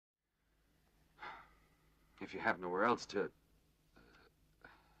If you have nowhere else to...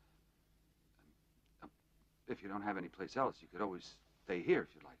 if you don't have any place else, you could always stay here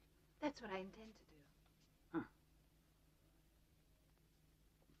if you like. That's what I intend to do. Huh.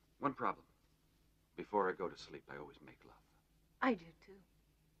 One problem. Before I go to sleep, I always make love. I do,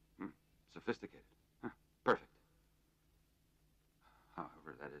 too. Sophisticated. Huh. Perfect.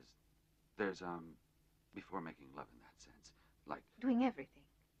 However, that is... There's, before making love in that sense. Like... Doing everything.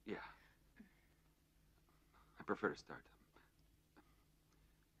 Yeah. I prefer to start.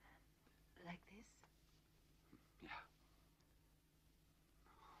 Like this? Yeah.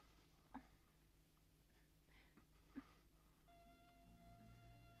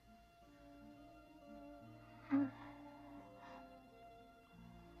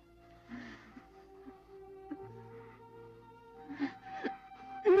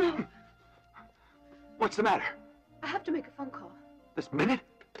 What's the matter? I have to make a phone call. This minute?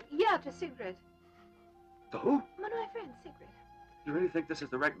 Yeah, to Sigrid. To who? One of my friends, Sigrid. You really think this is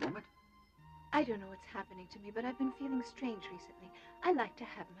the right moment? I don't know what's happening to me, but I've been feeling strange recently. I like to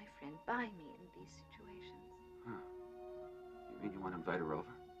have my friend by me in these situations. Huh. You mean you want to invite her over?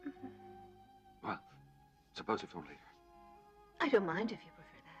 Well, suppose you phone later. I don't mind if you